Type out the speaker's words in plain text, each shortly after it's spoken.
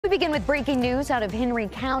begin with breaking news out of Henry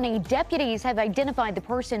County. Deputies have identified the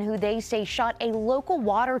person who they say shot a local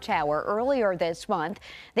water tower earlier this month.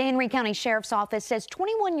 The Henry County Sheriff's Office says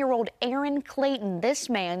 21-year-old Aaron Clayton, this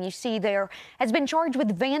man you see there, has been charged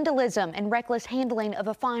with vandalism and reckless handling of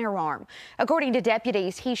a firearm. According to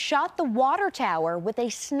deputies, he shot the water tower with a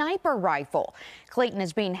sniper rifle. Clayton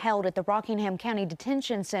is being held at the Rockingham County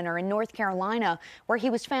Detention Center in North Carolina, where he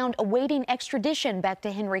was found awaiting extradition back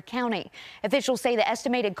to Henry County. Officials say the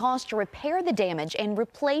estimated cost to repair the damage and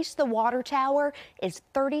replace the water tower is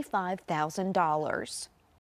 $35,000.